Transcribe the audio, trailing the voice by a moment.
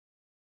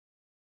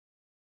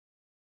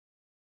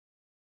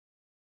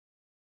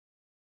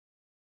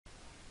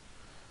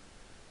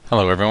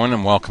Hello everyone,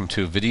 and welcome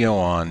to a video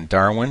on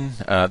Darwin.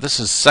 This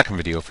is the second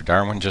video for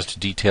Darwin, just to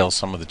detail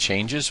some of the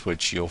changes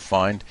which you'll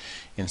find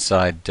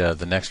inside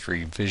the next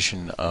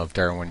revision of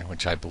Darwin,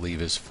 which I believe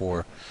is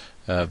for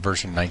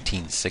version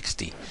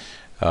 1960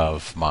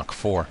 of Mach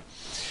 4.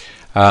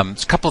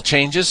 It's a couple of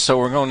changes, so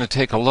we're going to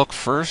take a look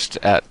first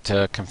at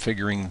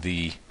configuring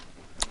the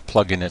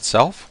plugin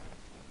itself.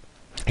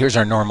 Here's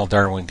our normal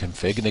Darwin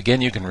config, and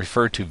again you can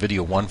refer to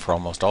video 1 for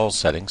almost all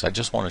settings. I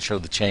just want to show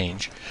the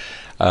change.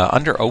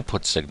 Under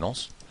output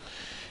signals,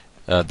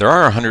 there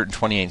are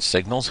 128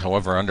 signals.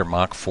 However, under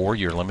Mach 4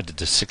 you're limited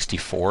to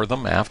 64 of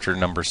them. After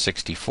number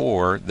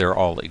 64 they're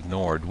all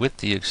ignored with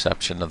the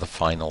exception of the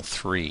final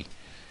 3.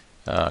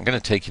 I'm going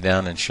to take you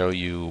down and show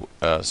you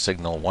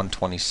signal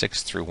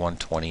 126 through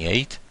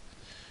 128.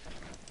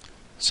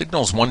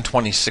 Signals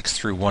 126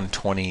 through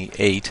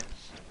 128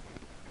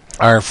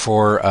 are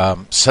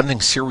for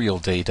sending serial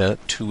data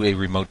to a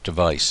remote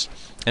device.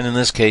 And in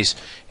this case,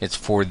 it's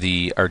for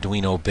the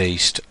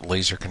Arduino-based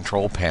laser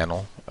control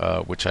panel,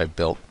 which I've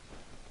built.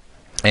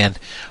 And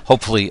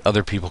hopefully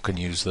other people can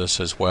use this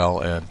as well,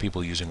 and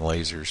people using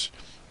lasers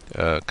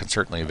can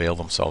certainly avail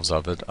themselves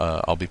of it.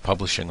 I'll be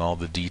publishing all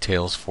the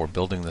details for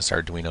building this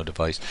Arduino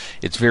device.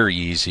 It's very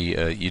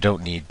easy. You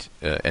don't need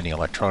any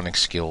electronic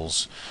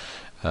skills.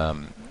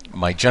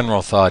 My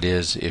general thought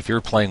is, if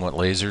you're playing with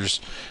lasers,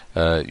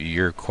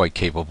 you're quite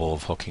capable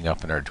of hooking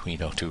up an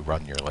Arduino to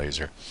run your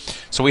laser.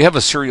 So we have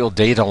a serial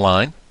data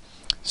line,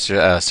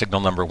 signal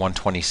number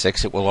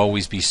 126. It will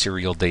always be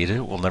serial data.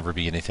 It will never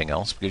be anything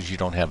else because you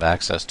don't have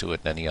access to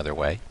it in any other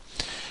way.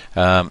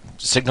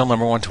 Signal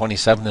number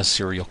 127 is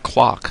serial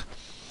clock.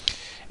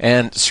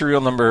 And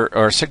signal number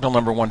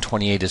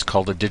 128 is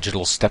called a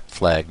digital step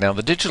flag. Now,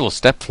 the digital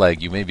step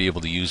flag you may be able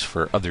to use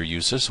for other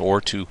uses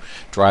or to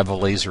drive a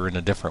laser in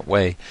a different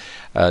way.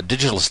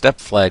 Digital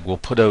step flag will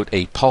put out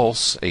a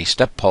pulse, a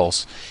step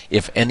pulse,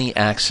 if any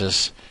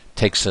axis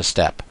takes a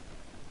step.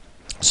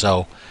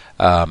 So,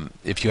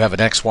 if you have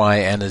an X, Y,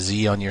 and a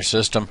Z on your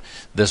system,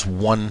 this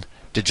one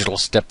digital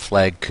step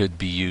flag could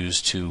be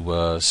used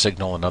to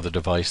signal another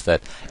device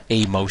that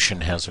a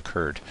motion has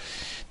occurred.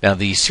 Now,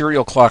 the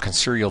serial clock and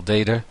serial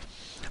data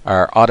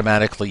are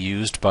automatically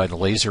used by the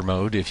laser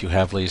mode if you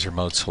have laser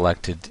mode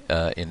selected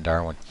in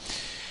Darwin.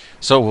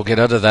 So we'll get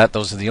out of that.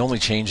 Those are the only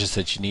changes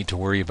that you need to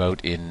worry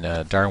about in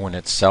Darwin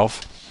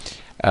itself.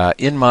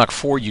 In Mach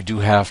 4 you do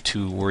have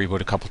to worry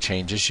about a couple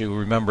changes. You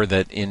remember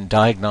that in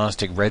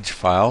diagnostic reg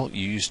file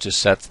you used to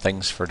set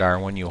things for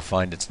Darwin. You'll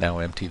find it's now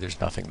empty. There's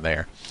nothing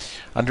there.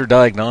 Under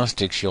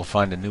diagnostics you'll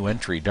find a new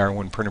entry,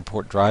 Darwin printer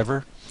port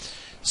driver.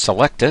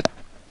 Select it,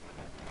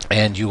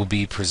 and you will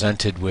be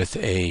presented with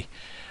a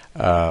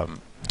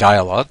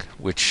dialog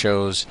which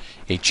shows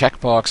a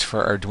checkbox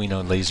for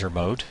Arduino laser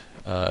mode.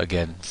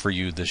 Again, for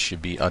you this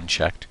should be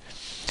unchecked.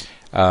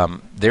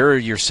 There are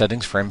your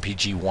settings for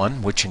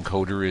MPG1, which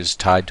encoder is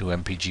tied to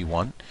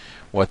MPG1,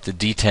 what the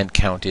detent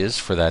count is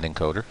for that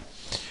encoder.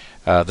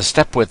 The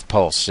step width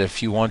pulse,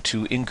 if you want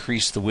to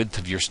increase the width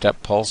of your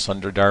step pulse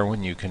under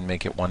Darwin, you can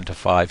make it 1 to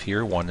 5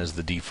 here. 1 is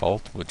the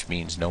default, which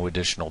means no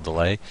additional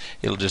delay.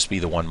 It'll just be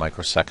the 1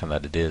 microsecond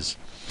that it is.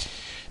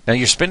 Now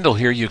your spindle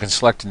here, you can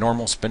select a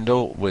normal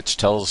spindle, which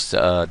tells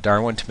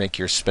Darwin to make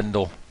your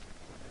spindle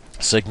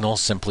signal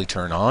simply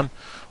turn on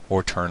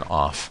or turn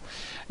off.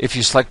 If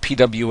you select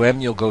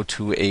PWM, you'll go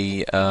to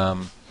a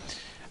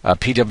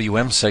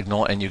PWM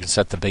signal, and you can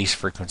set the base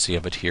frequency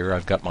of it here.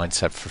 I've got mine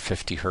set for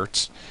 50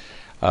 Hertz.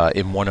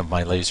 In one of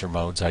my laser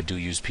modes I do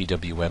use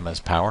PWM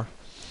as power.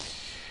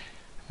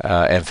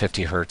 And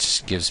 50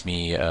 Hertz gives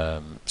me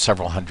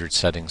several hundred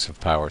settings of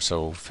power,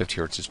 so 50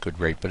 Hertz is good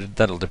rate, but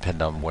that'll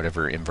depend on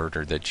whatever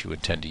inverter that you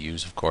intend to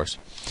use, of course.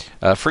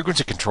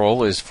 Frequency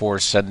control is for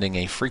sending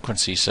a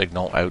frequency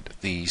signal out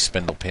the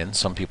spindle pin.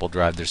 Some people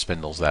drive their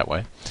spindles that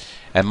way.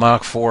 And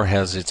Mach 4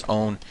 has its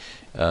own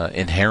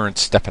inherent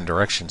step and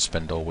direction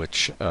spindle,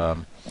 which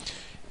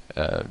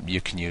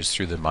you can use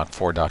through the Mach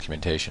 4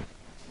 documentation.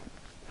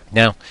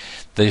 Now,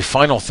 the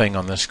final thing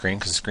on this screen,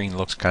 because the screen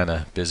looks kind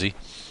of busy,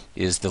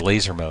 is the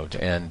laser mode.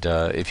 And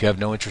if you have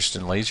no interest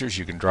in lasers,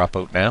 you can drop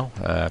out now,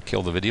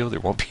 kill the video.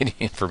 There won't be any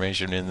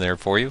information in there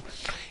for you.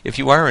 If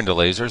you are into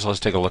lasers, let's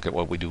take a look at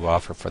what we do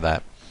offer for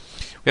that.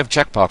 We have a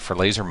checkbox for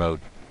laser mode.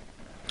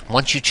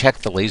 Once you check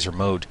the laser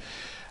mode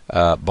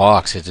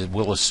box, it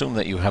will assume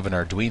that you have an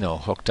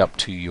Arduino hooked up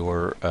to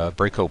your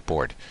breakout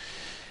board.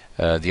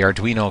 The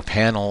Arduino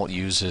panel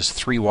uses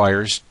 3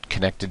 wires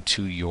connected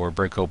to your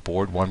breakout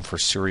board, one for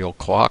serial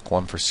clock,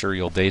 one for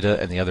serial data,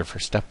 and the other for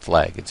step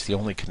flag. It's the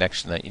only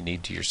connection that you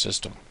need to your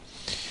system.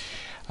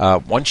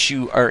 Once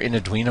you are in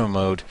Arduino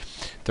mode,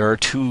 there are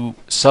 2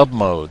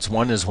 sub-modes.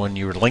 One is when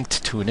you're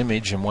linked to an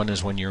image, and one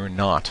is when you're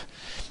not.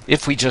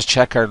 If we just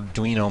check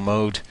Arduino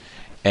mode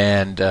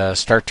and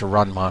start to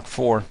run Mach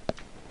 4,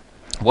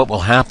 what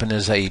will happen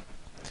is a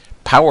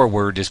power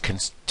word is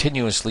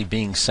continuously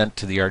being sent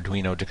to the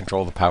Arduino to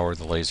control the power of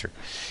the laser.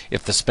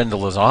 If the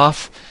spindle is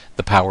off,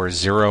 the power is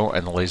 0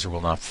 and the laser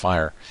will not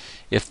fire.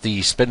 If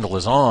the spindle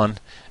is on,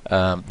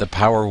 the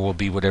power will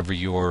be whatever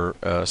your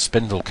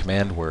spindle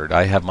command word.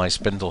 I have my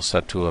spindle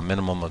set to a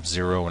minimum of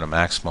 0 and a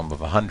maximum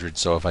of 100,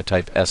 so if I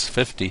type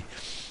S50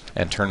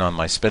 and turn on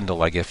my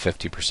spindle, I get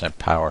 50%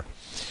 power.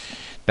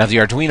 Now the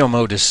Arduino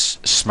mode is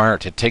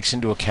smart. It takes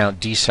into account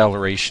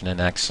deceleration and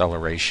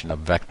acceleration of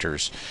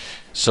vectors.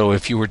 So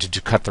if you were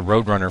to cut the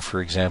Roadrunner,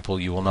 for example,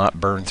 you will not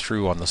burn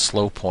through on the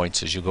slow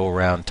points as you go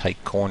around tight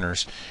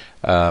corners,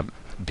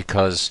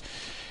 because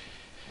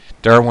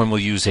Darwin will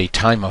use a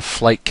time of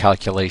flight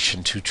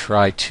calculation to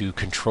try to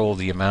control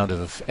the amount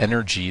of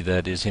energy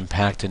that is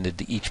impacted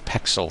into each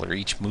pixel or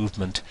each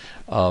movement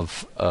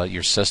of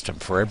your system.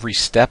 For every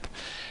step,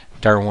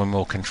 Darwin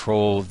will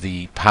control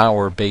the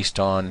power based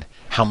on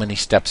how many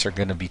steps are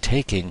going to be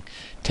taken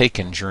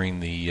during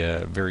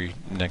the very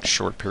next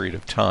short period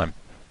of time.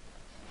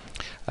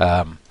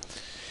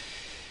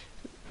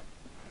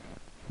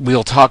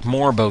 We'll talk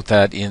more about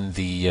that in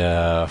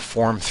the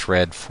forum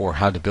thread for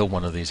how to build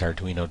one of these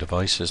Arduino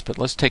devices, but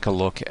let's take a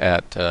look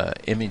at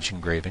image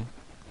engraving.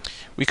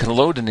 We can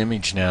load an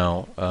image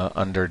now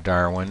under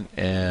Darwin,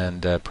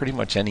 and pretty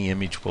much any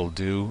image will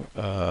do.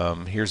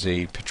 Here's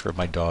a picture of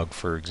my dog,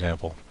 for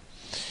example.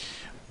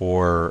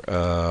 Or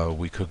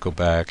we could go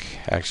back.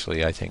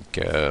 Actually, I think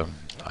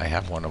I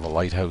have one of a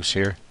lighthouse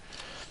here,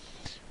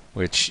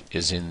 which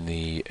is in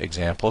the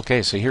example.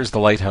 Okay, so here's the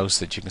lighthouse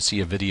that you can see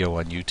a video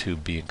on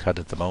YouTube being cut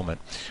at the moment.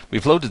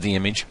 We've loaded the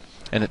image,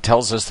 and it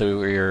tells us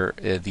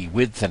that the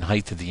width and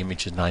height of the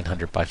image is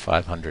 900 by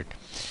 500.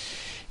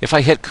 If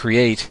I hit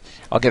create,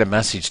 I'll get a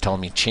message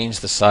telling me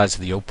change the size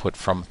of the output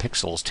from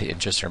pixels to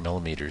inches or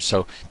millimeters.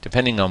 So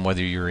depending on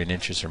whether you're in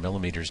inches or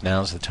millimeters,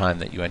 now's the time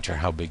that you enter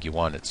how big you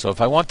want it. So if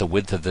I want the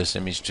width of this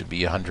image to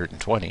be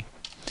 120,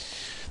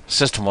 the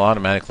system will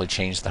automatically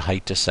change the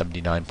height to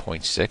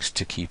 79.6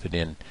 to keep it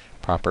in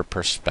proper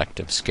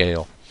perspective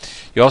scale.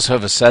 You also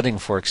have a setting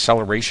for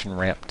acceleration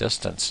ramp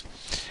distance.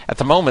 At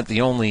the moment, the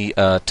only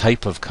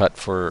type of cut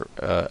for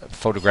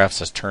photographs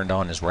that's turned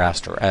on is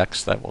raster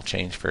X. That will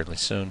change fairly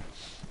soon.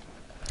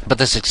 But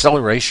this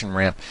acceleration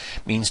ramp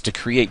means to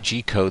create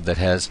G-code that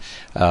has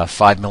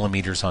 5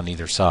 millimeters on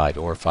either side,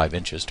 or 5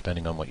 inches,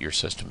 depending on what your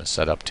system is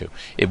set up to.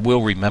 It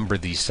will remember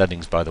these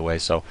settings, by the way,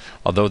 so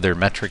although they're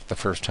metric the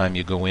first time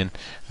you go in,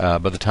 by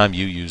the time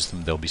you use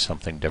them, they'll be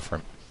something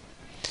different.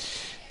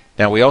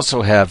 Now we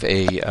also have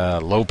a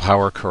low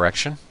power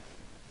correction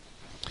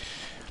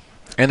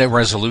and a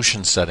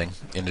resolution setting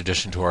in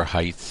addition to our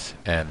height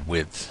and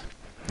width.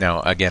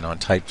 Now again, on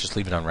type, just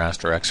leave it on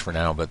raster X for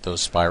now, but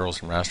those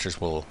spirals and rasters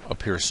will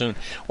appear soon,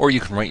 or you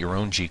can write your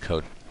own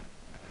G-code.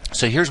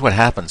 So here's what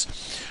happens.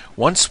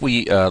 Once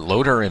we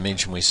load our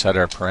image and we set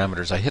our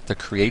parameters, I hit the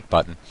create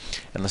button,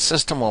 and the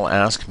system will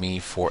ask me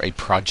for a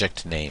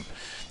project name.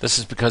 This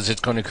is because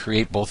it's going to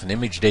create both an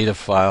image data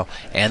file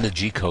and a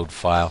G-code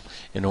file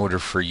in order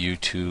for you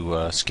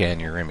to scan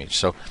your image.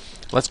 So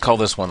let's call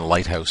this one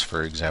Lighthouse,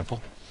 for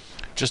example.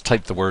 Just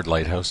type the word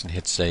Lighthouse and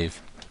hit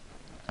save.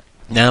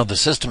 Now the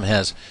system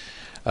has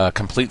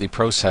completely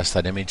processed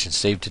that image and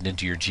saved it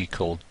into your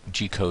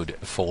G-code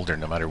folder,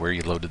 no matter where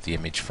you loaded the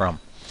image from.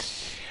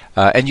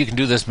 And you can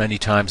do this many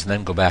times and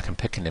then go back and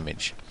pick an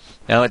image.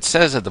 Now it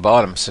says at the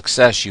bottom,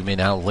 success, you may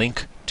now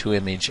link to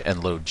image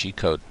and load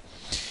G-code.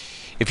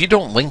 If you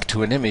don't link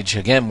to an image,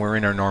 again, we're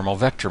in our normal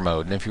vector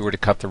mode, and if you were to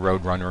cut the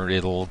Roadrunner,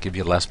 it'll give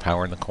you less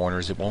power in the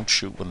corners. It won't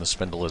shoot when the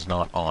spindle is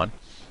not on.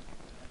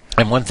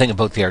 And one thing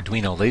about the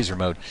Arduino Laser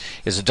mode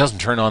is it doesn't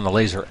turn on the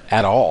laser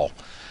at all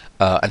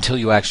until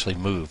you actually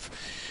move.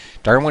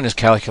 Darwin is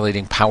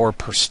calculating power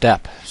per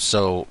step,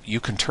 so you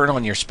can turn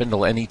on your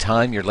spindle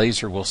anytime. Your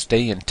laser will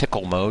stay in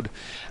tickle mode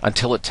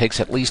until it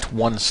takes at least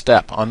one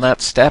step. On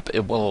that step,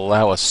 it will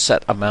allow a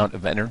set amount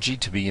of energy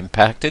to be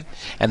impacted,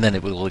 and then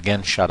it will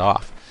again shut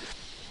off.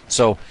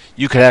 So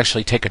you could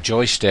actually take a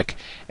joystick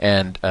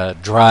and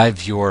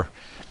drive your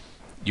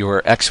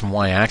X and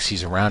Y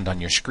axes around on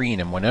your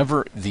screen, and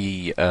whenever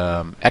the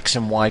X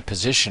and Y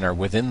position are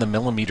within the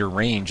millimeter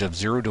range of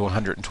 0 to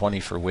 120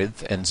 for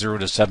width and 0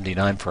 to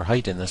 79 for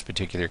height in this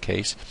particular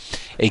case,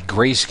 a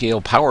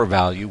grayscale power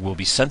value will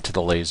be sent to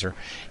the laser,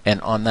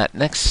 and on that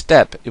next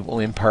step it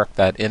will impart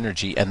that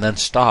energy and then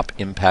stop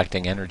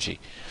impacting energy.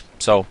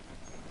 So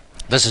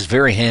this is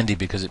very handy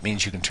because it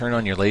means you can turn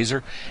on your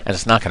laser and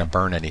it's not going to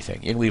burn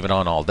anything. You can leave it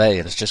on all day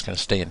and it's just going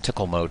to stay in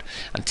tickle mode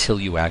until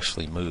you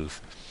actually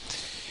move.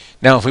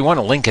 Now if we want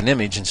to link an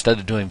image, instead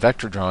of doing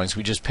vector drawings,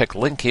 we just pick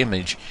link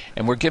image,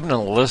 and we're given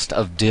a list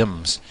of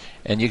DIMMs,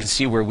 and you can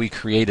see where we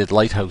created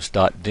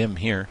lighthouse.dim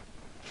here.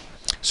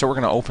 So we're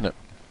going to open it.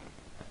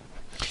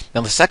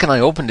 Now the second I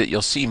opened it,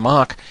 you'll see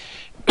Mach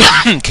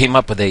came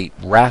up with a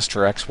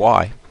raster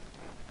XY,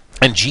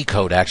 and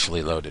G-code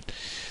actually loaded.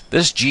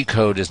 This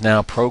G-code is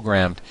now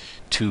programmed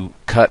to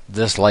cut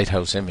this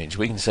lighthouse image.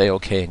 We can say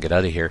OK and get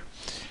out of here.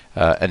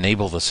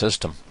 Enable the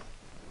system.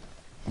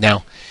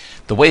 Now,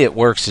 the way it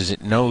works is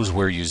it knows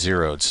where you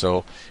zeroed.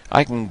 So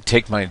I can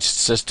take my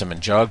system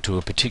and jog to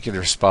a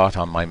particular spot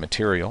on my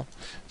material,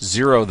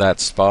 zero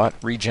that spot,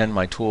 regen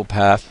my tool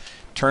path,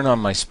 turn on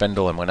my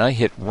spindle, and when I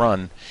hit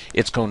run,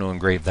 it's going to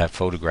engrave that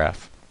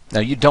photograph. Now,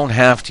 you don't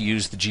have to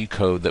use the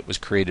G-code that was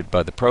created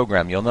by the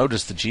program. You'll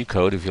notice the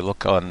G-code, if you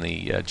look on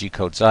the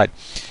G-code side,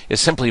 is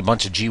simply a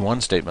bunch of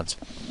G1 statements.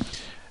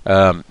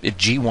 It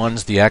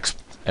G1s the X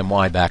and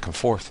Y back and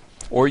forth.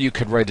 Or you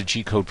could write a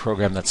G-code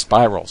program that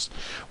spirals.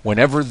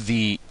 Whenever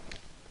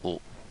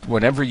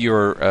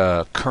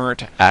your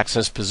current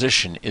axis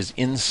position is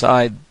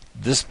inside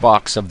this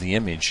box of the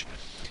image,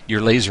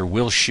 your laser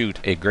will shoot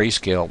a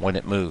grayscale when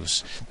it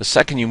moves. The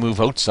second you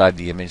move outside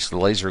the image, the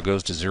laser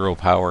goes to 0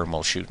 power and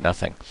will shoot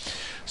nothing.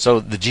 So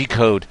the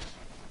G-code,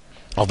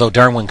 although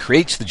Darwin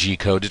creates the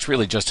G-code, it's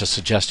really just a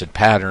suggested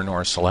pattern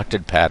or a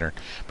selected pattern,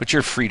 but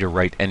you're free to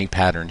write any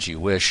patterns you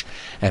wish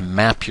and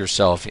map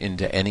yourself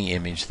into any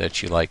image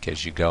that you like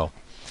as you go.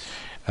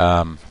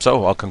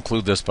 So I'll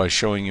conclude this by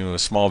showing you a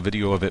small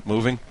video of it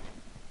moving.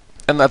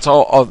 And that's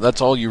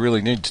all you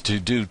really need to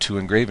do to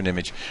engrave an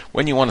image.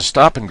 When you want to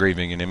stop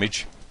engraving an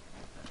image,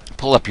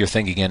 pull up your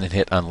thing again and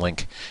hit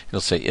unlink.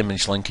 It'll say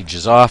image linkage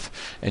is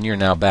off, and you're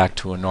now back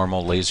to a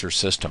normal laser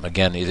system.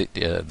 Again,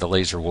 the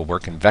laser will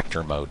work in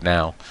vector mode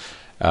now.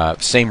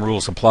 Same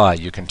rules apply.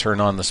 You can turn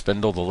on the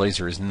spindle. The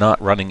laser is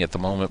not running at the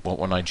moment, but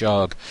when I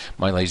jog,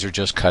 my laser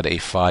just cut a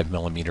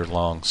 5mm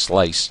long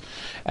slice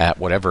at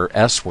whatever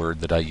S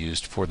word that I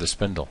used for the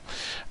spindle.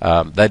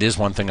 That is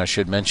one thing I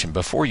should mention.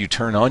 Before you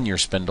turn on your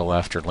spindle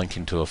after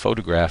linking to a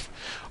photograph,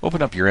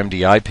 open up your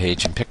MDI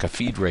page and pick a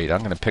feed rate. I'm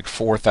going to pick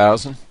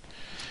 4,000.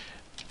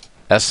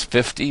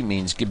 S50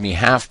 means give me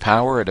half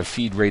power at a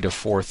feed rate of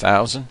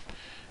 4,000,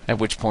 at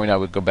which point I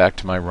would go back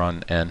to my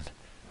run and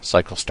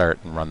cycle start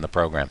and run the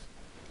program.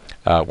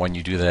 When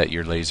you do that,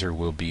 your laser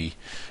will be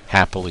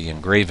happily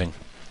engraving.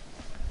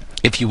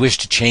 If you wish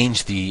to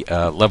change the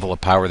level of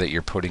power that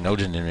you're putting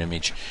out in an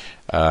image,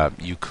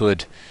 you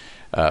could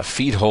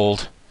feed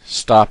hold,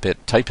 stop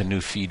it, type a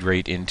new feed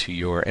rate into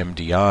your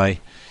MDI,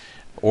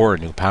 or a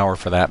new power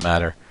for that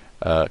matter,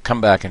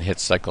 come back and hit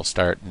cycle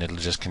start, and it'll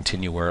just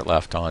continue where it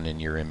left on in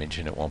your image,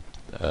 and it won't,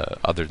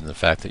 other than the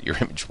fact that your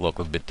image will look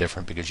a bit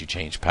different because you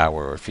changed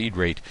power or feed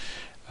rate,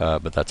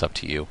 but that's up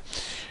to you.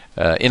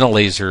 In a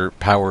laser,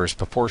 power is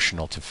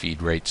proportional to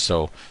feed rate,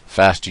 so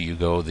faster you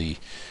go, the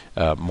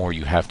more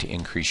you have to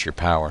increase your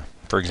power.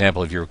 For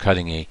example, if you were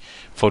cutting a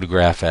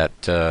photograph at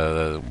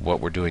what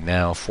we're doing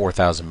now,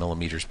 4,000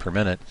 millimeters per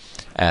minute,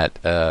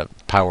 at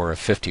power of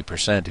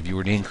 50%, if you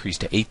were to increase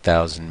to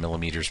 8,000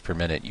 millimeters per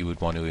minute, you would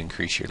want to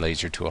increase your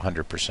laser to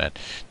 100%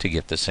 to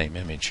get the same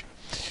image.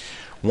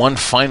 One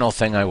final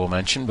thing I will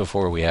mention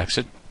before we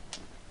exit,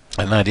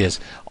 and that is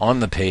on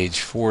the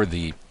page for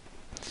the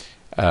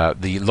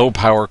low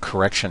power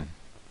correction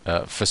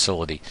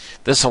facility.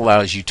 This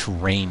allows you to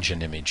range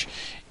an image.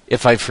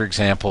 If I, for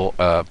example,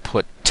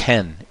 put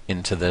 10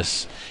 into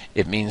this,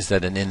 it means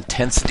that an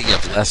intensity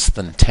of less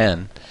than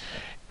 10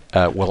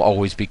 will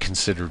always be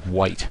considered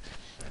white.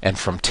 And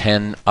from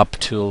 10 up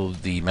to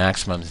the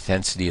maximum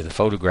intensity of the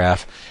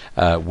photograph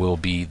will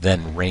be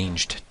then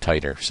ranged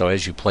tighter. So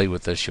as you play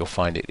with this, you'll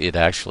find it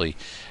actually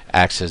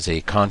acts as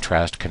a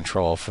contrast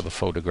control for the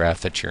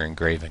photograph that you're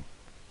engraving.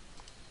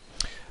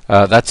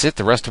 That's it.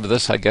 The rest of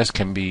this, I guess,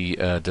 can be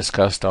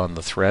discussed on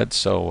the thread,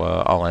 so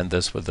I'll end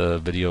this with a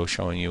video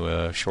showing you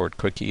a short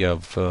quickie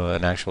of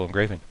an actual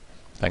engraving.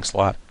 Thanks a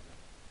lot.